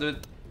know what,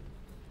 dude?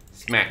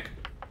 Smack.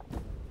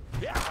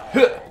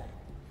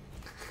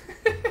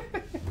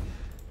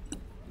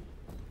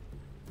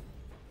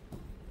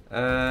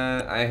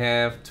 I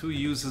have 2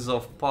 uses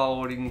of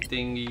powering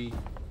thingy.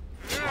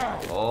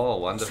 Oh,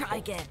 wonderful. Try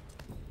again.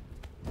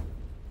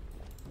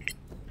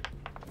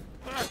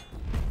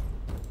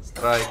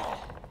 Strike.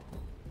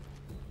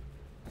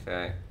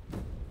 Okay.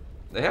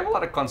 They have a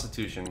lot of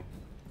constitution.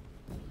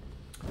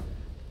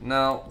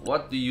 Now,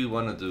 what do you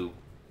want to do?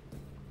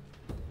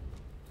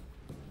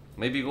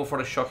 Maybe go for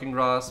a shocking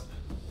grasp.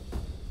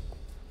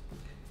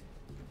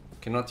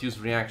 Cannot use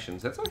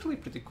reactions. That's actually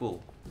pretty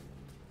cool.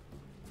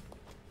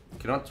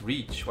 Cannot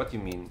reach. What do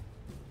you mean?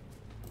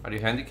 Are you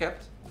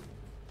handicapped?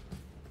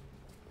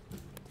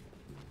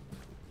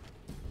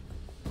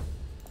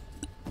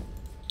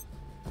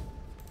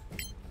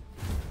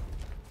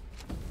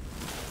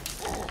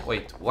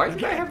 Wait, why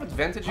did I have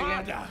advantage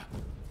again?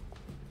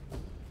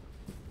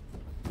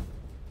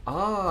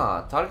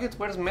 Ah, target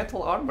wears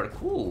metal armor.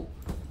 Cool.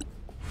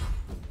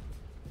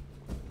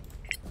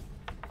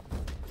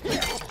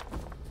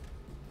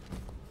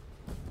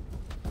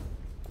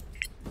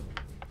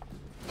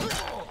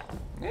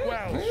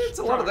 Yeah, it's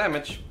a lot of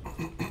damage.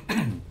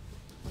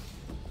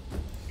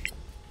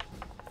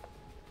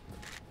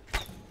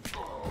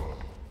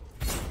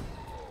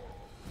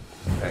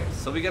 Okay,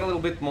 so we get a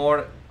little bit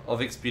more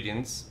of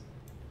experience.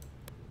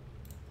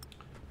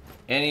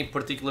 Any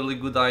particularly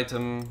good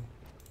item?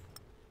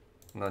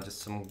 No,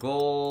 just some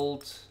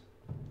gold,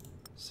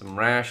 some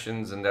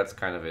rations, and that's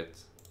kind of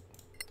it.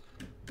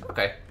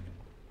 Okay.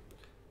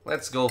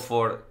 Let's go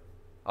for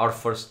our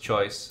first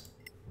choice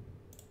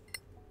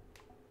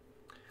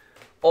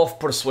of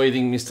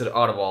persuading Mr.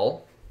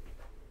 Arval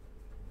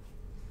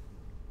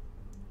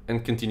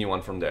and continue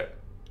on from there.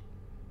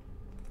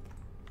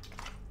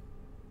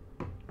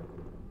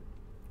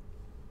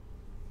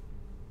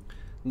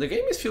 The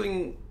game is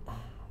feeling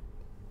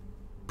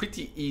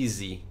pretty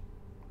easy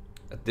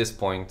at this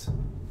point.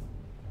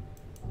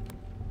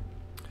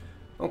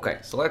 Okay,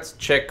 so let's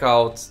check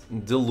out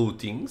the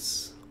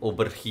lootings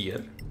over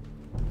here.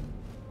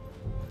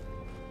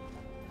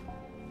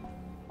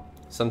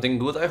 Something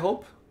good, I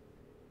hope.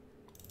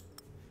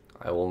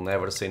 I will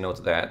never say no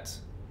to that.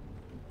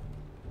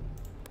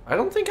 I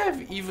don't think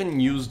I've even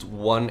used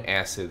one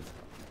acid.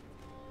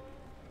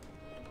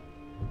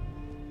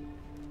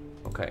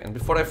 Okay, and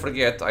before I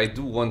forget, I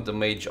do want the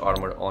mage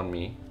armor on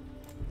me.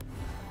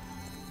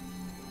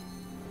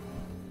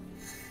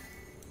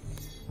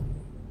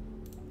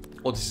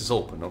 Oh, this is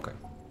open, okay.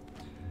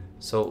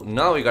 So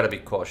now we gotta be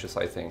cautious,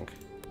 I think.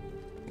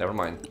 Never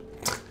mind.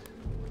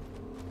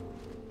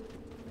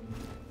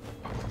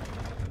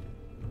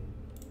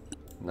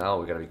 Now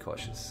we gotta be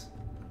cautious.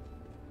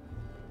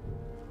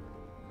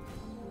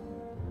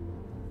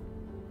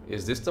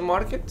 Is this the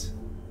market?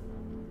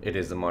 It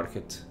is the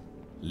market.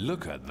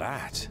 Look at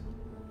that.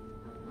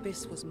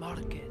 This was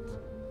market.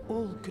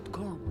 All could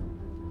come.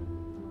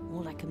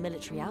 More like a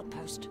military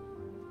outpost.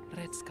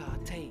 Red Scar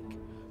take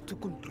to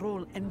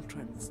control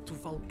entrance to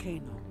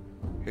volcano.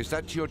 Is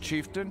that your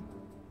chieftain?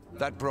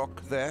 That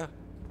Brock there?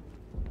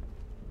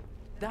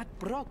 That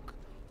Brock,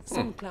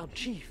 Suncloud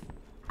chief.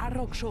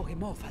 Arog show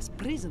him off as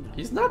prisoner.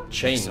 He's not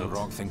chained. So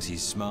Rock thinks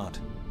he's smart.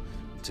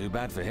 Too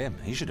bad for him.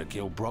 He should have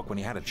killed Brock when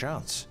he had a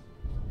chance.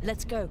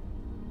 Let's go.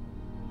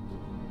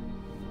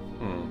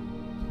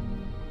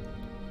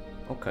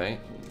 Okay.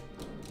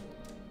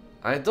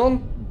 I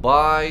don't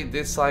buy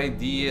this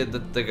idea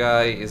that the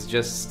guy is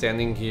just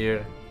standing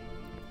here.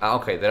 Ah,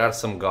 okay, there are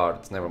some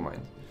guards, never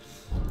mind.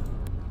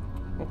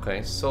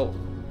 Okay, so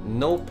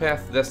no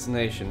path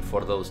destination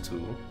for those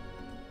two.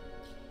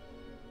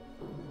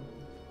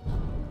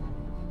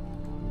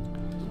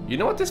 You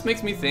know what this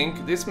makes me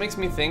think? This makes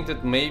me think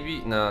that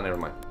maybe... No, never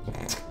mind.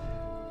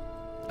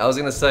 I was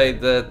gonna say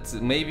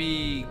that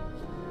maybe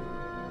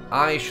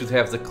I should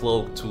have the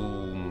cloak to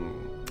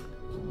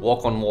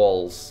walk on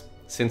walls.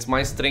 Since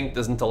my strength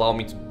doesn't allow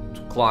me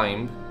to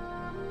climb,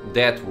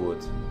 that would.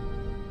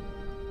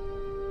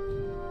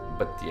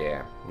 But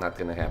yeah, not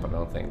gonna happen, I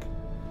don't think.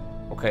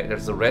 Okay,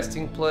 there's a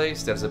resting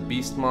place, there's a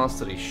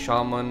beastmaster, a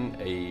shaman,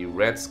 a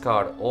red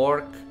scar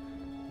orc,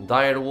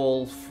 dire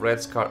wolf,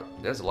 red scar...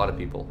 There's a lot of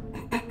people.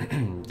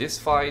 This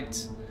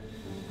fight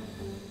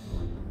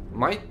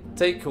might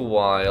take a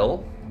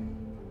while.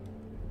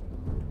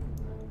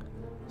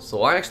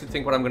 So I actually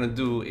think what I'm gonna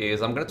do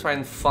is I'm gonna try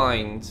and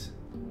find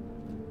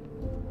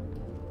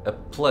a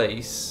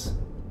place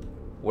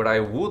where I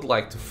would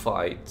like to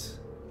fight,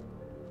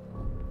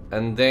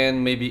 and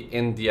then maybe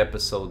end the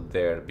episode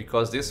there,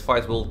 because this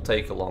fight will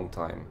take a long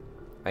time.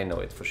 I know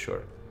it for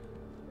sure.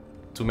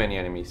 Too many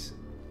enemies.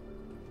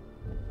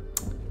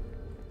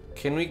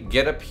 Can we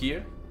get up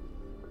here?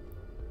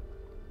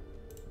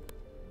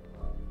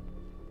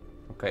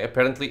 Okay,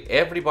 apparently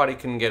everybody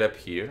can get up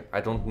here.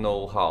 I don't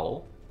know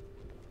how.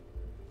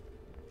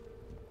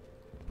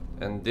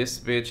 And this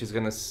bitch is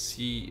gonna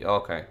see...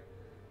 Okay.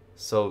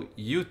 So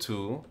you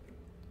two,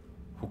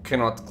 who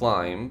cannot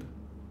climb,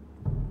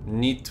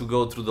 need to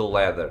go through the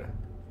ladder.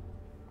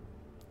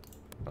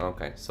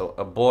 Okay, so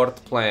abort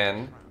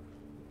plan.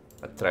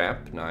 A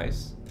trap,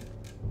 nice.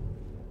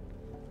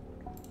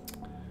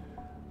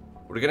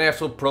 We're gonna have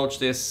to approach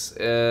this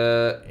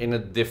in a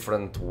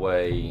different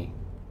way.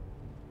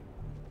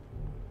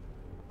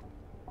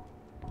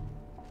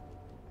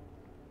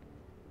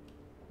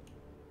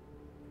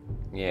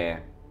 Yeah.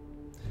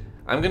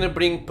 I'm gonna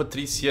bring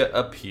Patricia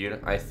up here,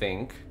 I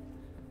think.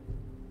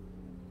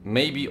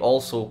 Maybe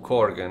also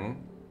Corgan.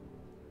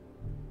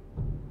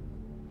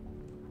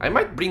 I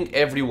might bring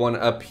everyone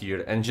up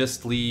here and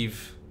just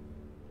leave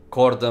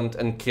Cordumt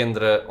and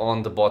Kendra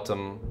on the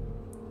bottom.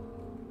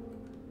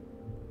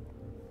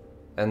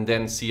 And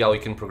then see how we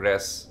can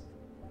progress.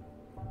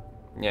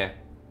 Yeah.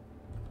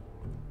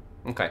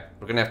 Okay,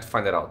 we're gonna have to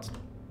find that out.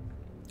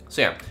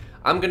 So yeah,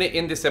 I'm gonna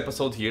end this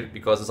episode here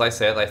because, as I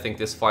said, I think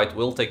this fight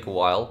will take a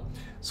while.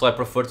 So I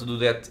prefer to do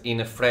that in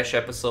a fresh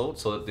episode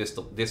so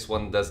that this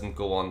one doesn't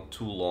go on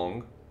too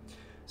long.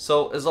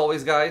 So as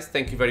always, guys,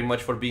 thank you very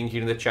much for being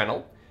here in the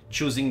channel,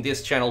 choosing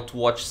this channel to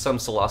watch some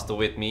Solasta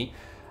with me.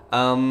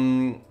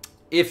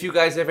 If you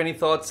guys have any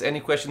thoughts,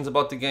 any questions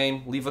about the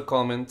game, leave a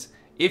comment.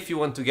 If you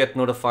want to get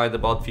notified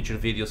about future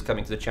videos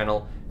coming to the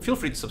channel, feel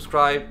free to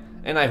subscribe,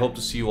 and I hope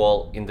to see you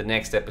all in the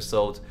next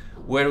episode,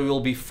 where we will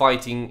be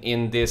fighting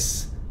in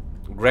this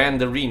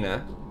grand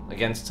arena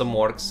against some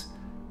orcs,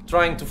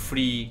 trying to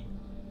free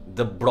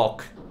the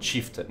Brock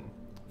chieftain,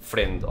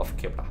 friend of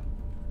Kebra.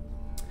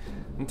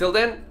 Until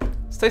then,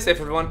 stay safe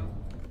everyone.